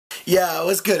Yeah,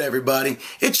 what's good, everybody?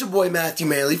 It's your boy Matthew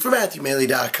Maley from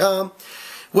MatthewMaley.com.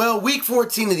 Well, week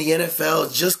 14 of the NFL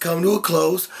has just come to a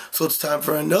close, so it's time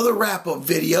for another wrap-up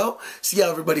video, see how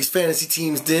everybody's fantasy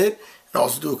teams did, and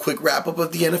also do a quick wrap-up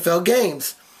of the NFL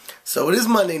games. So it is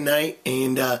Monday night,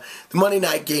 and the Monday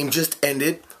night game just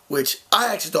ended, which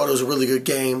I actually thought it was a really good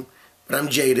game, but I'm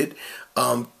jaded.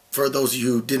 For those of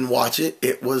you who didn't watch it,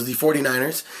 it was the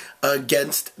 49ers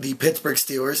against the Pittsburgh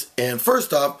Steelers, and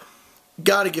first off,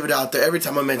 got to give it out there every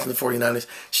time I mention the 49ers.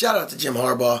 Shout out to Jim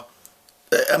Harbaugh.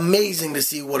 Amazing to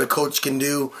see what a coach can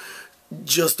do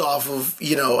just off of,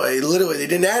 literally they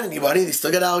didn't add anybody. They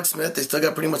still got Alex Smith. They still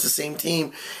got pretty much the same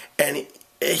team. And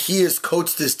he has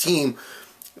coached this team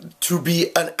to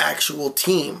be an actual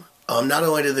team. Not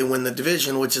only did they win the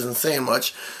division, which isn't saying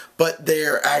much, but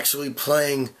they're actually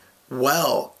playing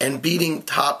well and beating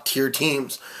top tier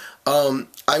teams.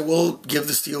 I will give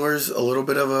the Steelers a little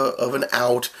bit of an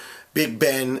out. Big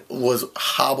Ben was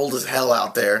hobbled as hell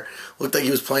out there. Looked like he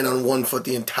was playing on one foot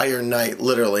the entire night,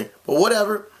 literally. But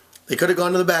whatever. They could have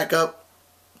gone to the backup,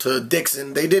 to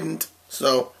Dixon. They didn't.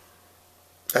 So,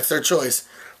 that's their choice.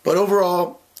 But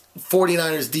overall,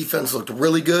 49ers defense looked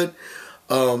really good.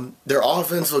 Their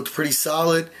offense looked pretty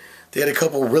solid. They had a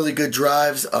couple really good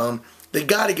drives. They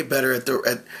got to get better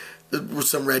at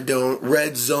some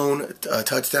red zone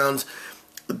touchdowns.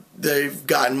 They've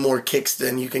gotten more kicks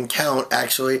than you can count,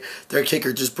 actually. Their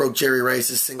kicker just broke Jerry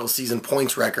Rice's single-season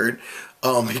points record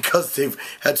because they've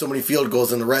had so many field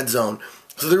goals in the red zone.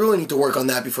 So they really need to work on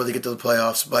that before they get to the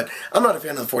playoffs. But I'm not a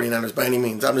fan of the 49ers by any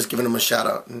means. I'm just giving them a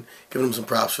shout-out and giving them some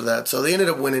props for that. So they ended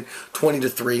up winning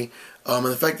 20-3. And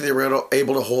the fact that they were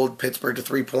able to hold Pittsburgh to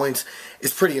 3 points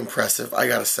is pretty impressive, I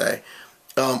got to say.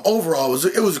 Overall,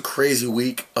 it was a crazy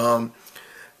week.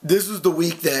 This is the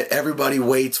week that everybody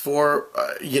waits for,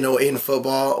 in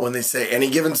football when they say any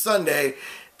given Sunday,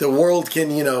 the world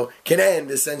can end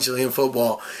essentially in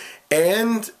football.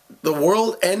 And the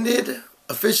world ended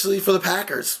officially for the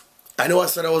Packers. I know I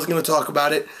said I wasn't going to talk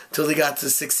about it until they got to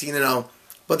 16-0,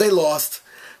 but they lost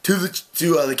to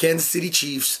the Kansas City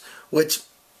Chiefs, which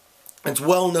it's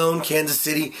well known. Kansas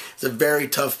City is a very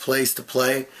tough place to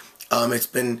play. It's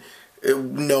been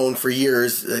known for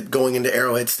years that going into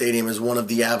Arrowhead Stadium is one of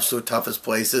the absolute toughest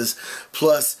places.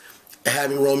 Plus,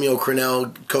 having Romeo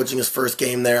Crennel coaching his first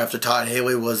game there after Todd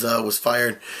Haley was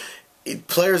fired,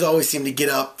 players always seem to get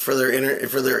up for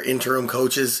their interim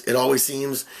coaches. It always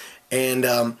seems,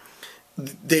 and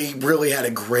they really had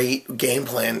a great game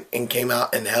plan and came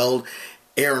out and held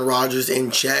Aaron Rodgers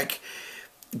in check.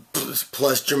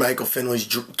 Plus, Jermichael Finley's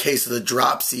case of the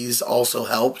dropsies also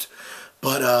helped,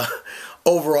 but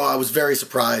overall, I was very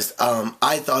surprised.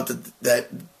 I thought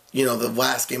that the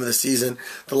last game of the season,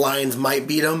 the Lions might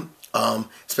beat them,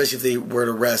 especially if they were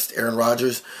to rest Aaron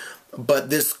Rodgers. But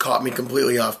this caught me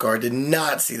completely off guard. Did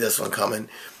not see this one coming.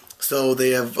 So they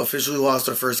have officially lost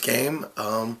their first game.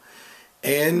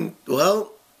 And,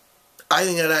 well, I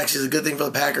think that actually is a good thing for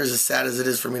the Packers, as sad as it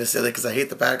is for me to say that because I hate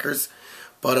the Packers.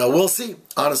 But we'll see.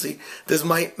 Honestly, this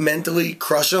might mentally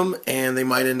crush them, and they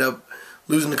might end up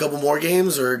losing a couple more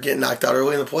games or getting knocked out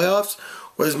early in the playoffs,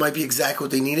 or this might be exactly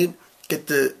what they needed. Get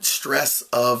the stress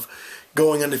of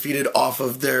going undefeated off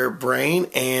of their brain,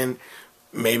 and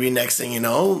maybe next thing you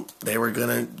know, they were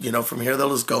going to, from here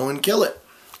they'll just go and kill it.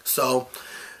 So,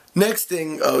 next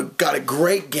thing, got a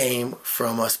great game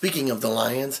from, speaking of the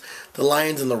Lions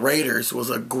and the Raiders was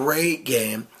a great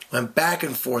game. Went back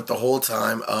and forth the whole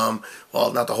time.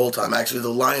 Well, not the whole time. Actually, the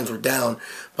Lions were down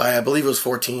by, I believe it was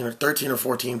 13 or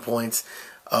 14 points.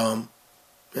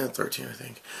 13, I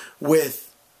think.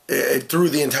 Through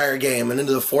the entire game and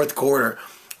into the fourth quarter,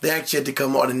 they actually had to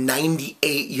come on a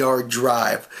 98-yard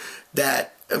drive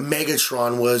that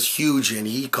Megatron was huge in.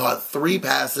 He caught 3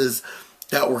 passes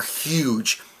that were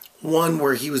huge. One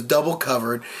where he was double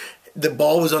covered. The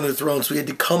ball was underthrown, so he had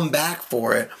to come back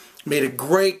for it. Made a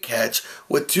great catch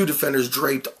with 2 defenders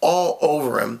draped all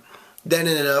over him. Then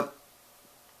ended up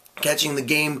catching the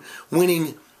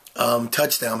game-winning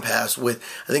touchdown pass with,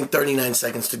 I think, 39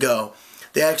 seconds to go.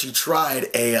 They actually tried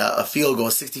a field goal,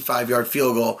 a 65-yard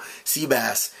field goal,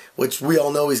 Seabass, which we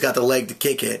all know he's got the leg to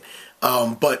kick it.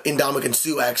 But Ndamukong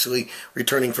Suh, actually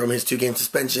returning from his 2-game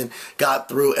suspension, got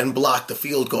through and blocked the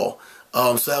field goal.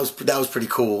 So that was pretty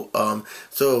cool.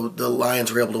 So the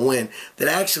Lions were able to win. That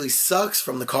actually sucks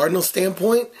from the Cardinals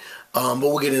standpoint, but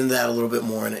we'll get into that a little bit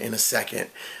more in a second.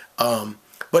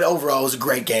 But overall, it was a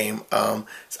great game.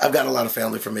 I've got a lot of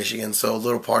family from Michigan, so a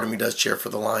little part of me does cheer for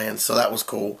the Lions, so that was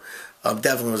cool.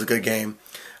 Definitely was a good game.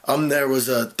 There was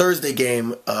a Thursday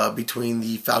game between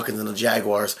the Falcons and the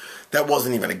Jaguars. That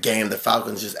wasn't even a game. The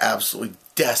Falcons just absolutely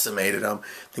decimated them.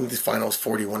 I think the final was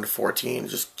 41-14.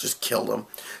 Just killed them.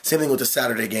 Same thing with the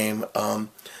Saturday game.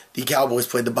 The Cowboys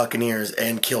played the Buccaneers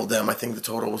and killed them. I think the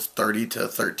total was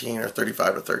 30-13 or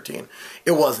 35-13.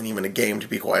 It wasn't even a game, to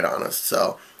be quite honest.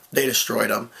 So they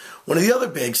destroyed them. One of the other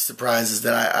big surprises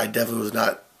that I definitely was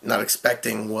not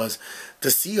expecting was the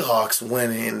Seahawks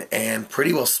went in and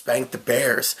pretty well spanked the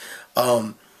Bears.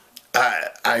 The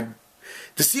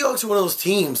Seahawks are one of those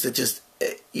teams that just,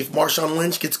 if Marshawn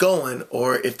Lynch gets going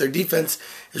or if their defense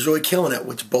is really killing it,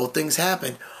 which both things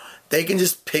happen, they can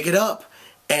just pick it up.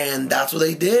 And that's what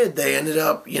they did. They ended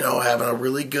up, having a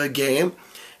really good game.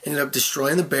 Ended up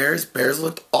destroying the Bears. Bears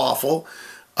looked awful.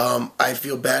 I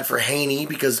feel bad for Haney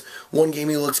because one game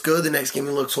he looks good, the next game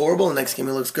he looks horrible, the next game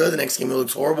he looks good, the next game he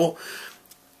looks horrible.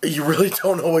 You really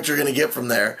don't know what you're going to get from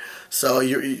there. So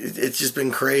it's just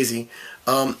been crazy.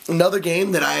 Another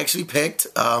game that I actually picked,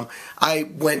 I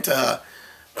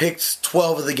picked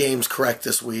 12 of the games correct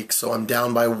this week, so I'm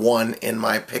down by 1 in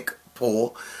my pick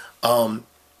pool.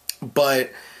 But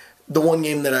the one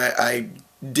game that I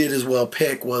did as well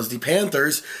pick was the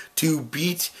Panthers to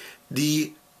beat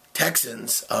the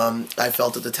Texans. I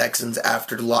felt that the Texans,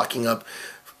 after locking up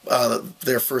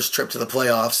their first trip to the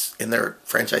playoffs in their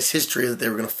franchise history, that they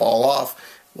were going to fall off.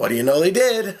 What do you know, they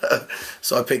did.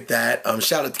 So I picked that.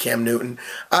 Shout out to Cam Newton.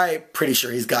 I'm pretty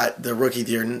sure he's got the rookie of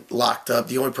the year locked up.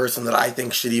 The only person that I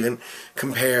think should even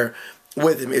compare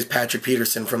with him is Patrick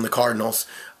Peterson from the Cardinals.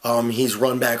 He's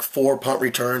run back 4 punt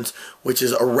returns, which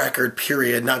is a record,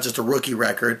 period, not just a rookie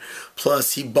record.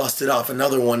 Plus, he busted off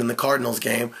another one in the Cardinals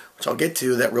game, which I'll get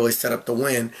to, that really set up the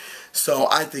win. So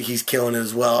I think he's killing it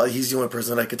as well. He's the only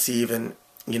person that I could see even,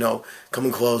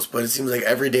 coming close. But it seems like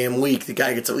every damn week the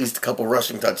guy gets at least a couple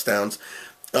rushing touchdowns.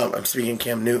 I'm speaking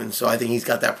Cam Newton, so I think he's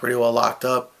got that pretty well locked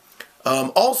up.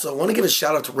 Also, I want to give a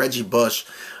shout out to Reggie Bush.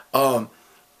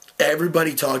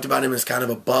 Everybody talked about him as kind of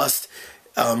a bust.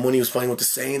 When he was playing with the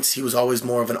Saints, he was always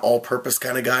more of an all-purpose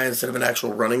kind of guy instead of an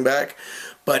actual running back.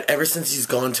 But ever since he's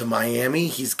gone to Miami,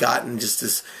 he's gotten just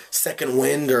this second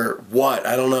wind or what,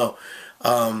 I don't know.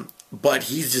 But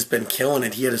he's just been killing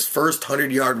it. He had his first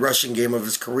 100-yard rushing game of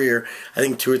his career, I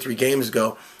think 2 or 3 games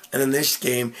ago. And then this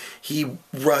game, he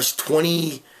rushed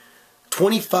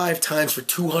 25 times for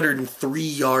 203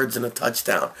 yards and a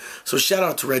touchdown. So shout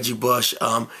out to Reggie Bush.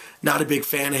 Not a big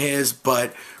fan of his,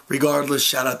 but regardless,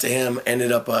 shout out to him.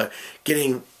 Ended up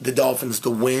getting the Dolphins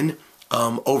the win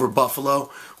over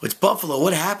Buffalo. Which, Buffalo,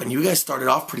 what happened? You guys started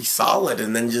off pretty solid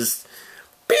and then just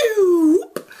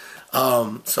boop.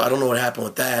 So I don't know what happened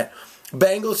with that.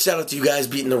 Bengals, shout out to you guys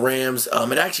beating the Rams.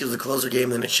 It actually was a closer game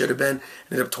than it should have been.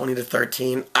 Ended up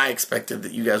 20-13. I expected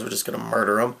that you guys were just going to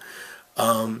murder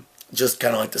them. Just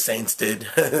kind of like the Saints did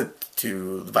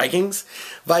to the Vikings.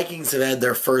 Vikings have had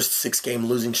their first 6-game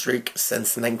losing streak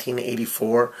since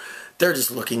 1984. They're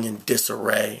just looking in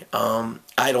disarray.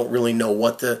 I don't really know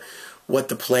what the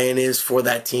plan is for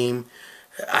that team.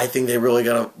 I think they really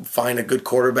got to find a good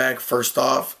quarterback first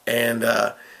off, and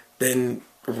then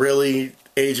really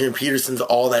Adrian Peterson's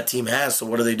all that team has. So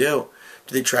what do? Do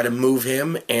they try to move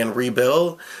him and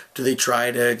rebuild? Do they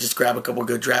try to just grab a couple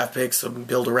good draft picks and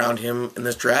build around him in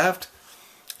this draft?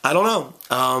 I don't know.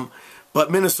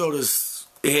 But Minnesota's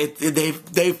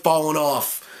they've fallen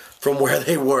off from where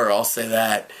they were. I'll say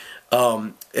that.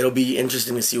 It'll be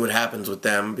interesting to see what happens with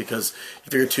them because you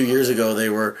figure 2 years ago they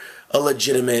were a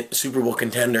legitimate Super Bowl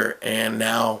contender and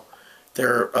now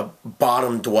they're a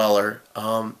bottom dweller.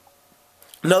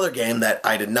 Another game that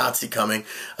I did not see coming,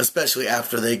 especially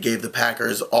after they gave the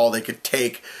Packers all they could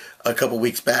take a couple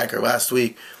weeks back or last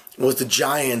week, was the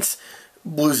Giants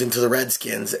losing to the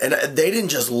Redskins. And they didn't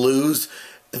just lose,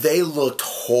 they looked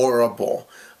horrible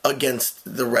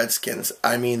against the Redskins.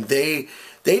 I mean, they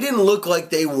didn't look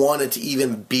like they wanted to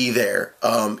even be there.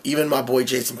 Even my boy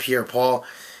Jason Pierre-Paul,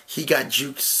 he got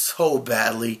juked so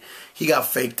badly. He got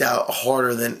faked out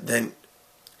harder than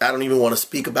I don't even want to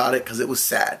speak about it because it was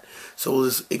sad. So we'll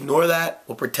just ignore that.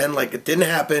 We'll pretend like it didn't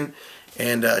happen.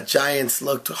 And Giants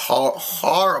looked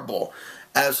horrible.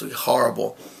 Absolutely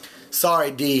horrible.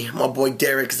 Sorry, D. My boy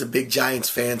Derek is a big Giants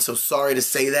fan, so sorry to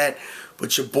say that.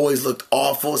 But your boys looked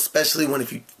awful, especially when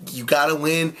if you gotta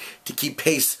win to keep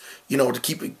pace,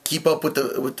 to keep up with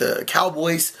the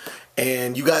Cowboys,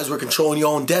 and you guys were controlling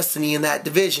your own destiny in that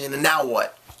division, and now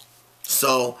what?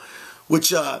 So,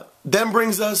 which then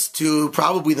brings us to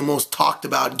probably the most talked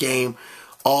about game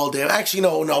all day. Actually,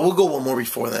 no, we'll go one more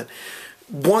before then.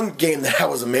 One game that I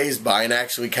was amazed by, and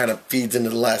actually kind of feeds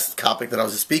into the last topic that I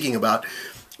was just speaking about,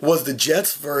 was the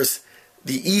Jets versus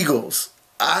the Eagles.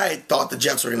 I thought the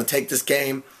Jets were going to take this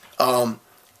game.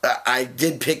 I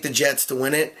did pick the Jets to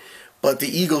win it, but the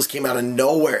Eagles came out of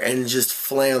nowhere and just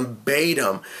flambéed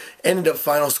them. Ended up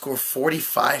final score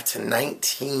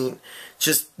 45-19.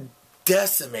 Just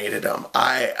decimated them.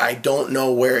 I don't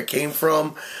know where it came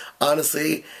from.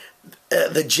 Honestly,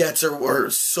 the Jets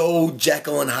were so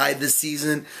Jekyll and Hyde this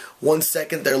season. 1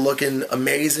 second they're looking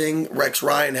amazing. Rex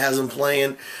Ryan has them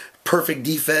playing perfect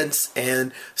defense,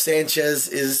 and Sanchez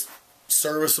is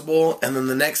serviceable. And then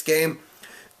the next game,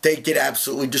 they get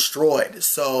absolutely destroyed.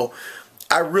 So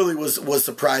I really was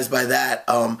surprised by that.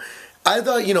 I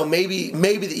thought, maybe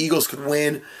the Eagles could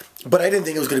win, but I didn't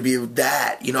think it was going to be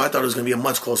that. I thought it was going to be a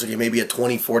much closer game, maybe a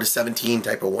 24-17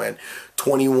 type of win,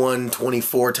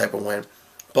 21-24 type of win.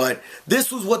 But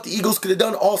this was what the Eagles could have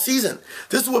done all season.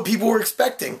 This is what people were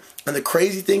expecting. And the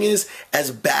crazy thing is,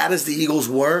 as bad as the Eagles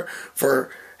were for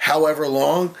however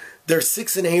long, they're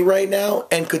 6-8 right now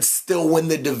and could still win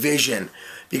the division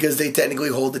because they technically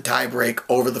hold the tiebreak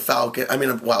over the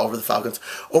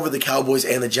over the Cowboys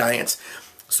and the Giants.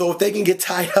 So if they can get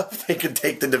tied up, they can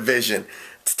take the division.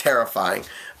 It's terrifying.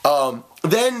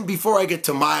 Then before I get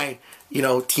to my,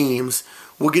 teams,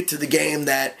 we'll get to the game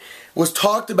that was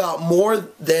talked about more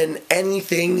than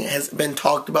anything has been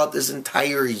talked about this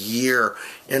entire year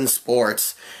in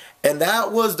sports. And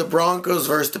that was the Broncos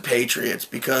versus the Patriots,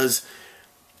 because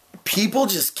people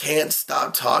just can't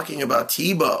stop talking about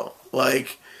Tebow.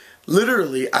 Like,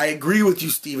 literally, I agree with you,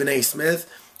 Stephen A. Smith,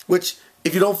 which,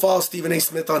 if you don't follow Stephen A.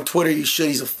 Smith on Twitter, you should.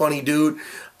 He's a funny dude.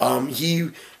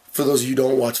 For those of you who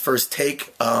don't watch First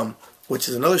Take, which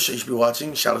is another show you should be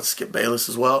watching, shout out to Skip Bayless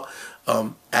as well,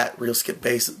 at Real Skip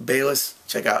Bayless.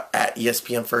 Check out at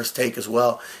ESPN First Take as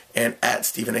well, and at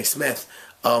Stephen A. Smith.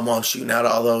 I'm shooting out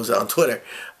all those on Twitter.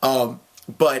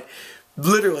 But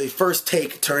literally, First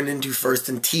Take turned into First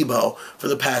and Tebow for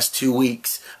the past 2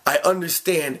 weeks. I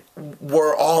understand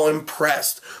we're all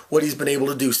impressed what he's been able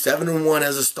to do. 7-1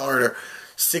 as a starter,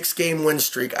 6-game win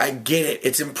streak. I get it.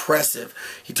 It's impressive.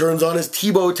 He turns on his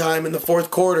Tebow time in the fourth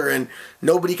quarter and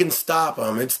nobody can stop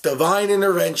him. It's divine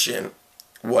intervention.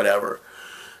 Whatever.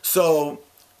 So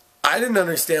I didn't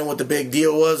understand what the big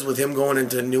deal was with him going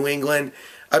into New England.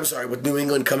 I'm sorry, with New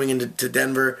England coming into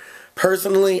Denver.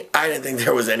 Personally, I didn't think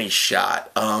there was any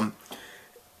shot.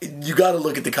 You got to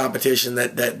look at the competition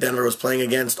that Denver was playing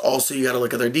against. Also, you got to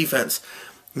look at their defense.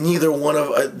 Neither one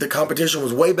of the competition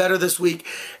was way better this week,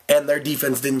 and their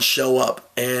defense didn't show up.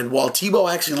 And while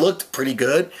Tebow actually looked pretty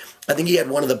good, I think he had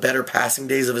one of the better passing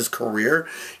days of his career.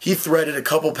 He threaded a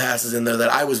couple passes in there that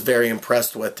I was very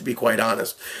impressed with, to be quite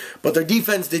honest. But their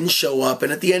defense didn't show up,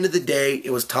 and at the end of the day,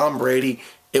 it was Tom Brady,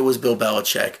 it was Bill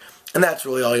Belichick. And that's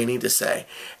really all you need to say.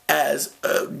 As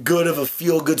good of a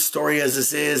feel-good story as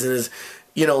this is, and as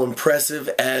impressive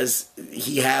as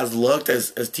he has looked,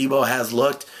 as Tebow has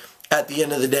looked, at the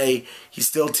end of the day, he's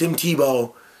still Tim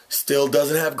Tebow, still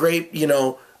doesn't have great,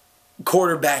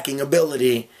 quarterbacking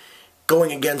ability,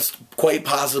 going against quite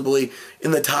possibly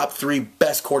in the top 3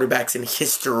 best quarterbacks in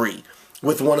history,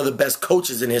 with one of the best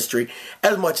coaches in history.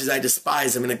 As much as I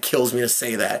despise him, and it kills me to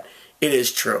say that, it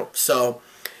is true. So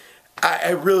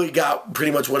I really got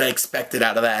pretty much what I expected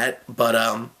out of that, but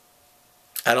I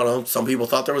don't know, some people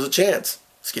thought there was a chance,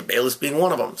 Skip Bayless being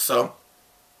one of them, so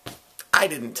I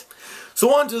didn't.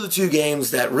 So on to the 2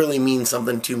 games that really mean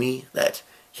something to me, that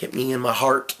hit me in my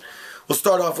heart. We'll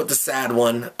start off with the sad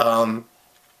one.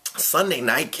 Sunday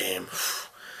night game.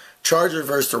 Chargers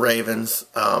versus the Ravens.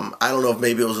 I don't know if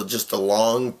maybe it was just a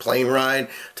long plane ride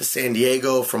to San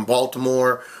Diego from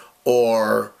Baltimore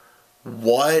or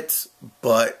what,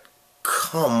 but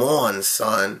come on,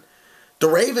 son. The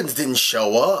Ravens didn't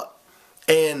show up.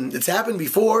 And it's happened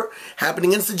before, happened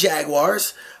against the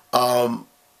Jaguars.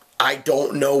 I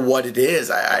don't know what it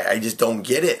is. I just don't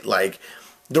get it. Like,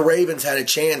 the Ravens had a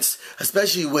chance,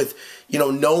 especially with,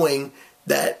 knowing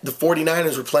that the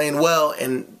 49ers were playing well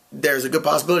and there's a good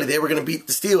possibility they were going to beat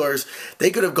the Steelers. They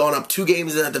could have gone up 2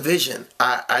 games in that division.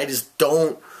 I just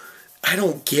don't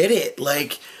get it.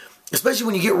 Like, especially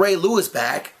when you get Ray Lewis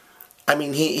back. I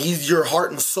mean, he's your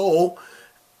heart and soul.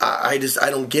 I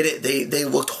don't get it. They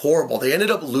looked horrible. They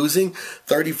ended up losing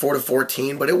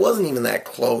 34-14, but it wasn't even that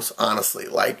close, honestly.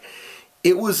 Like,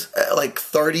 it was like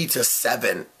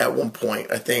 30-7 at one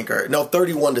point, I think, or no,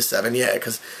 31-7. Yeah,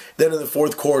 because then in the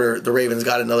fourth quarter, the Ravens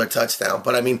got another touchdown.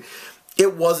 But I mean,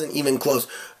 it wasn't even close.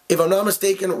 If I'm not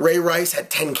mistaken, Ray Rice had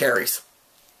 10 carries.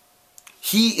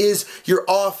 He is your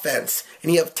offense,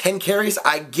 and you have 10 carries.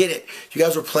 I get it. You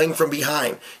guys were playing from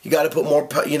behind. You got to put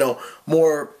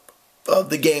more of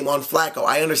the game on Flacco.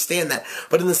 I understand that.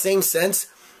 But in the same sense,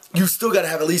 you still got to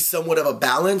have at least somewhat of a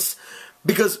balance,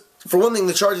 because For one thing,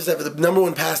 the Chargers have the number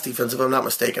 1 pass defense, if I'm not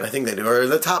mistaken. I think they do, or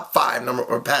the top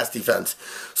 5 pass defense.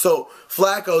 So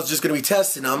Flacco's just going to be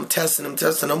testing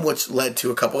them, which led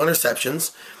to a couple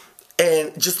interceptions,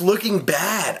 and just looking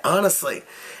bad, honestly.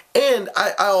 And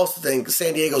I also think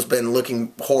San Diego's been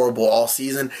looking horrible all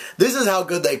season. This is how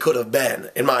good they could have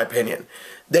been, in my opinion.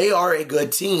 They are a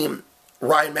good team.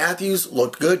 Ryan Matthews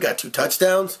looked good, got 2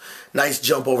 touchdowns. Nice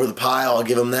jump over the pile, I'll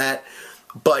give him that.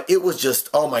 But it was just,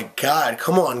 oh my God,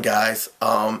 come on, guys.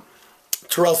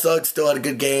 Terrell Suggs still had a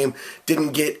good game.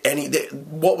 Didn't get any.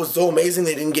 What was so amazing,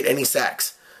 they didn't get any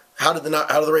sacks. How did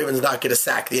the Ravens not get a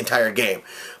sack the entire game?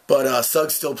 But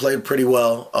Suggs still played pretty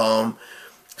well.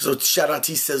 So shout out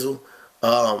T Sizzle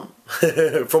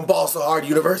from Ball So Hard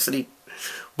University.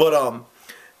 But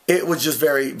it was just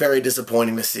very, very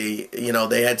disappointing to see. You know,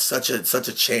 they had such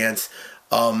a chance.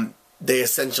 They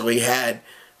essentially had.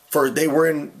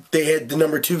 They had the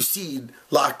number 2 seed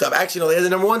locked up. Actually, no, they had the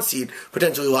number 1 seed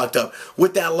potentially locked up.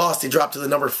 With that loss, they dropped to the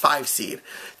number 5 seed.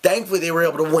 Thankfully, they were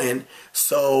able to win.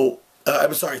 So,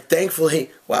 thankfully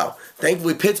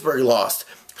Pittsburgh lost.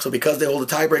 So because they hold a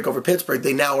tiebreak over Pittsburgh,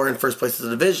 they now are in first place of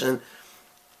the division.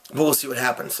 But we'll see what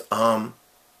happens.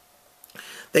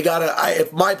 They gotta, in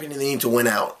my opinion, they need to win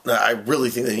out. I really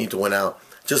think they need to win out.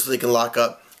 Just so they can lock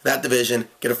up that division,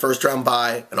 get a first-round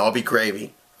bye, and all be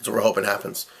gravy. That's what we're hoping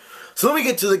happens. So let me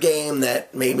get to the game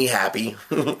that made me happy.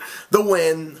 The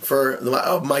win for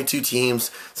my 2 teams,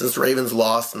 since the Ravens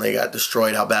lost and they got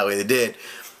destroyed how badly they did.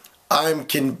 I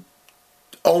can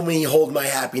only hold my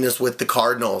happiness with the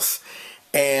Cardinals.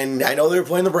 And I know they were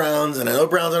playing the Browns, and I know the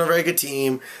Browns are a very good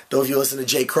team. Though if you listen to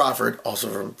Jay Crawford, also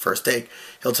from First Take,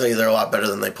 he'll tell you they're a lot better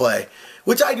than they play.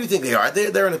 Which I do think they are.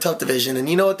 They're in a tough division, and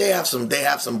you know what? They have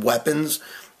some weapons.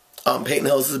 Peyton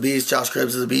Hillis is a beast. Josh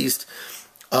Cribbs is a beast.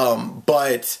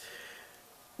 But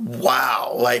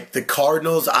wow, like the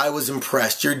Cardinals, I was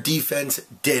impressed. Your defense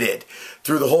did it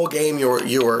through the whole game.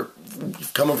 You were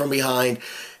coming from behind.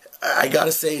 I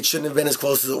gotta say, it shouldn't have been as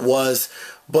close as it was,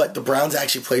 but the Browns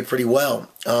actually played pretty well.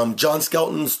 John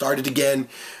Skelton started again.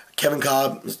 Kevin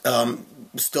Cobb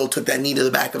still took that knee to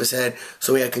the back of his head,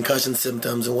 so he had concussion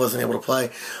symptoms and wasn't able to play.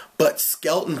 But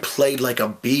Skelton played like a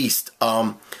beast.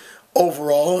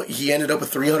 Overall, he ended up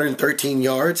with 313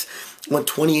 yards, went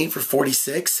 28 for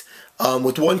 46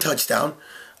 with 1 touchdown.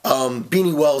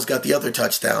 Beanie Wells got the other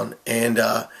touchdown, and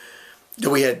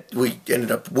we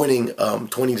ended up winning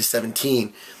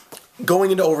 20-17.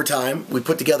 Going into overtime, we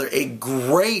put together a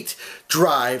great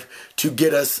drive to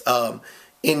get us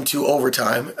into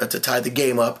overtime to tie the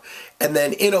game up. And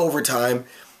then in overtime,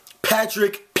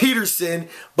 Patrick Peterson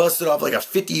busted off like a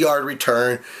 50-yard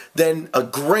return. Then a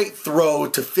great throw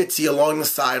to Fitzy along the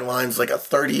sidelines, like a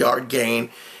 30-yard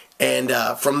gain. And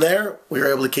from there, we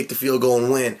were able to kick the field goal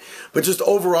and win. But just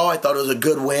overall, I thought it was a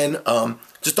good win.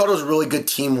 Just thought it was a really good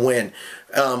team win,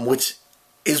 which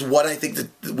is what I think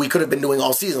that we could have been doing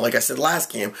all season. Like I said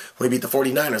last game, when we beat the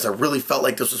 49ers, I really felt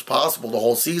like this was possible the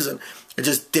whole season. It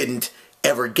just didn't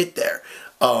ever get there.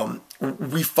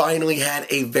 We finally had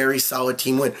a very solid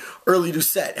team win. Early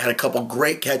Doucette had a couple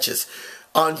great catches.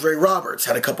 Andre Roberts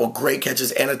had a couple great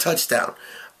catches and a touchdown.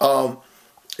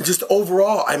 Just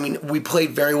overall, I mean, we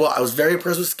played very well. I was very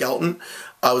impressed with Skelton.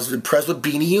 I was impressed with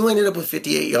Beanie. He only ended up with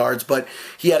 58 yards, but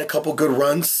he had a couple good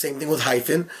runs. Same thing with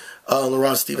Hyphen,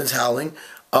 LaRon Stevens-Howling.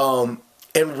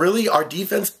 And really, our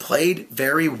defense played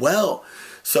very well.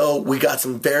 So we got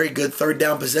some very good third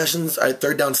down possessions,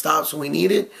 third down stops when we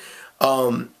needed.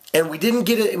 And we didn't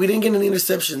get it. We didn't get any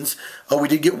interceptions. We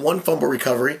did get 1 fumble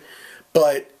recovery,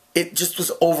 but it just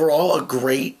was overall a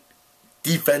great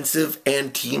defensive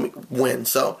and team win.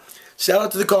 So shout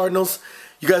out to the Cardinals.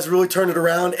 You guys really turned it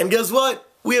around. And guess what?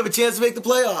 We have a chance to make the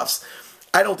playoffs.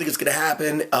 I don't think it's going to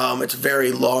happen. It's a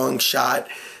very long shot.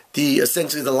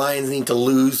 Essentially, the Lions need to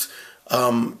lose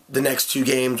the next 2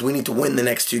 games. We need to win the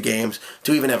next 2 games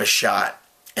to even have a shot.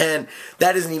 And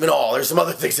that isn't even all. There's some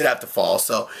other things that have to fall.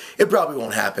 So it probably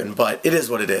won't happen, but it is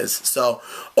what it is. So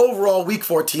overall, Week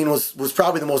 14 was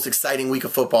probably the most exciting week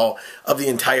of football of the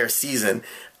entire season.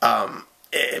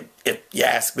 If you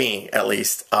ask me, at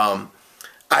least.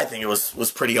 I think it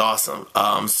was pretty awesome.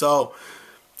 So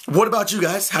what about you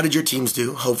guys? How did your teams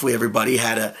do? Hopefully everybody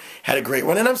had a great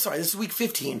one. And I'm sorry, this is Week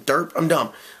 15. Derp, I'm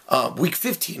dumb. Week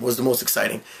 15 was the most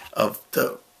exciting of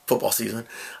the football season.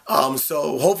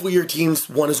 So hopefully your teams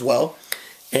won as well.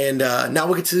 And now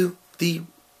we'll get to the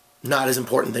not as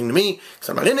important thing to me, because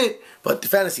I'm not in it, but the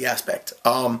fantasy aspect.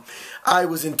 I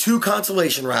was in 2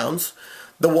 consolation rounds.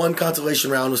 The one consolation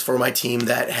round was for my team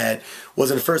that was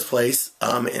in first place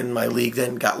in my league,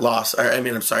 then got lost.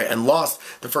 And lost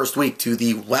the first week to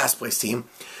the last place team,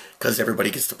 because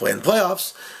everybody gets to play in the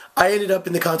playoffs. I ended up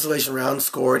in the consolation round,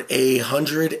 scored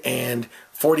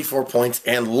 144 points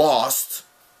and lost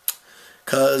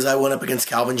because I went up against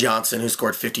Calvin Johnson, who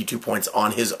scored 52 points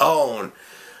on his own.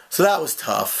 So that was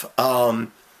tough.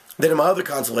 Then in my other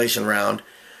consolation round,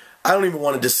 I don't even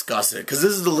want to discuss it because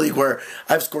this is the league where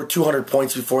I've scored 200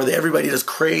 points before. Everybody does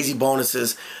crazy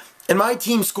bonuses. And my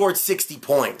team scored 60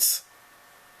 points.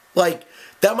 Like,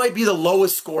 that might be the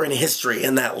lowest score in history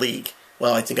in that league.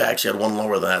 Well, I think I actually had one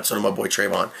lower than that, so did my boy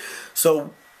Trayvon.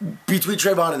 So, between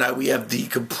Trayvon and I, we have the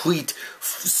complete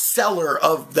cellar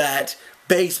of that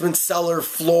basement, cellar,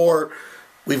 floor.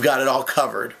 We've got it all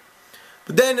covered.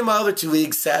 But then in my other two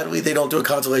leagues, sadly, they don't do a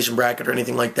consolation bracket or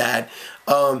anything like that.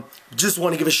 Just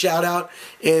want to give a shout out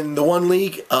in the one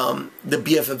league, the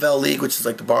BFFL league, which is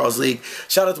like the Barrows League.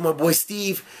 Shout out to my boy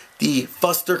Steve, the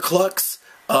Fuster Clucks.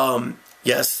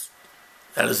 Yes,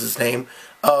 that is his name.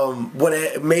 When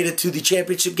it made it to the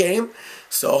championship game,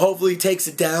 so hopefully he takes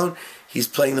it down. He's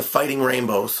playing the Fighting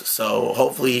Rainbows, so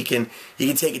hopefully he can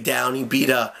take it down. He beat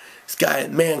this guy,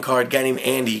 man card, guy named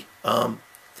Andy.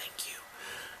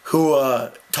 Who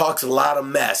talks a lot of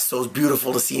mess. So it's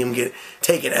beautiful to see him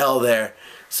take an L there.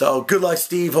 So good luck,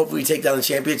 Steve. Hopefully we take down the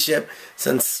championship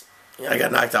since I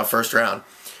got knocked out first round.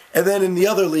 And then in the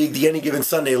other league, the Any Given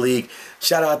Sunday League,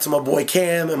 shout out to my boy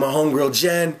Cam and my homegirl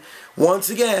Jen. Once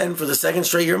again, for the second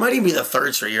straight year, it might even be the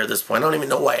third straight year at this point. I don't even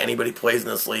know why anybody plays in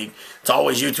this league. It's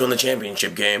always you two in the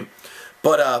championship game.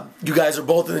 But you guys are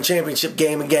both in the championship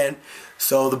game again.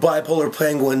 So the Bipolar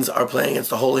Penguins are playing against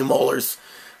the Holy Molars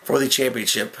for the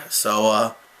championship.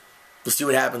 So we'll see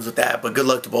what happens with that. But good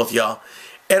luck to both y'all.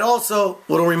 And also,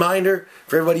 little reminder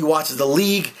for everybody who watches the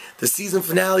league, the season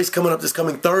finale is coming up this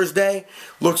coming Thursday.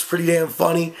 Looks pretty damn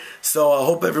funny. So I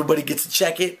hope everybody gets to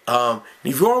check it. And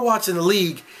if you are watching the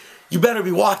league, you better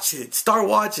be watching it. Start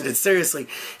watching it, seriously.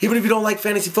 Even if you don't like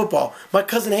fantasy football. My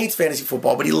cousin hates fantasy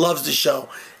football, but he loves the show.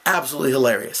 Absolutely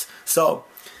hilarious. So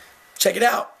check it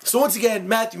out. So once again,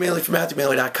 Matthew Maley from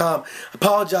MatthewMaley.com.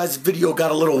 Apologize, the video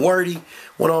got a little wordy,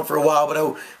 went on for a while, but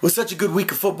it was such a good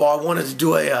week of football, I wanted to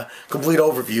do a complete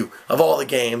overview of all the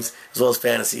games, as well as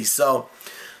fantasy. So,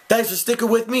 thanks for sticking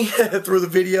with me through the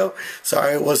video.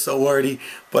 Sorry it was so wordy,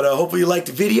 but hopefully you liked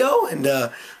the video,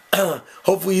 and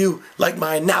hopefully you like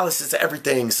my analysis of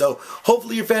everything. So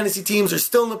hopefully your fantasy teams are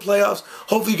still in the playoffs.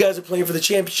 Hopefully you guys are playing for the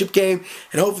championship game.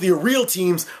 And hopefully your real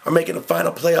teams are making a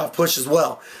final playoff push as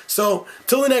well. So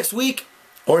till the next week,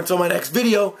 or until my next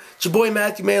video, it's your boy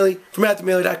Matthew Maley from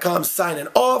MatthewMaley.com signing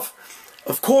off.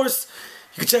 Of course,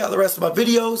 you can check out the rest of my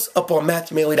videos up on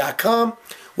MatthewMaley.com.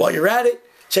 While you're at it,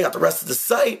 check out the rest of the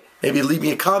site. Maybe leave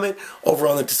me a comment over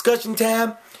on the discussion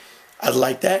tab. I'd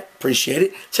like that. Appreciate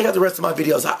it. Check out the rest of my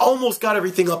videos. I almost got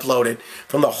everything uploaded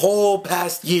from the whole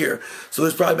past year. So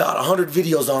there's probably about 100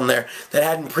 videos on there that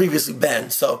hadn't previously been.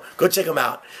 So go check them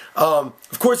out.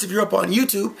 Of course, if you're up on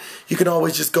YouTube, you can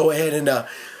always just go ahead and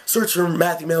search for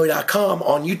MatthewMaley.com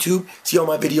on YouTube. See all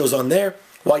my videos on there.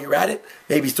 While you're at it,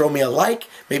 maybe throw me a like.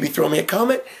 Maybe throw me a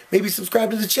comment. Maybe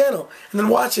subscribe to the channel. And then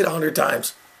watch it 100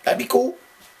 times. That'd be cool.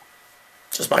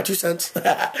 Just my 2 cents.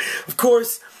 Of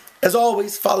course, as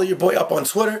always, follow your boy up on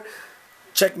Twitter.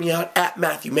 Check me out at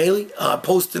Matthew Maley.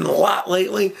 Posting a lot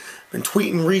lately. Been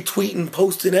tweeting, retweeting,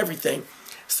 posting everything.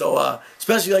 So,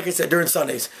 especially like I said, during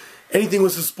Sundays. Anything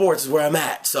with some sports is where I'm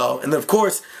at. So, and then of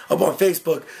course, up on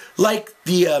Facebook, like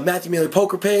the Matthew Maley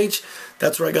poker page.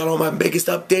 That's where I got all my biggest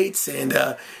updates. And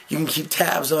you can keep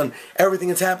tabs on everything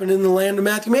that's happening in the land of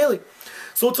Matthew Maley.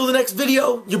 So until the next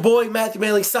video, your boy Matthew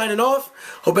Maley signing off.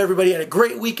 Hope everybody had a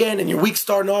great weekend and your week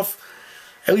starting off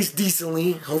at least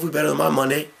decently, hopefully better than my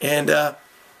Monday. And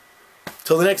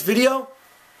till the next video,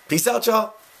 peace out,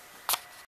 y'all.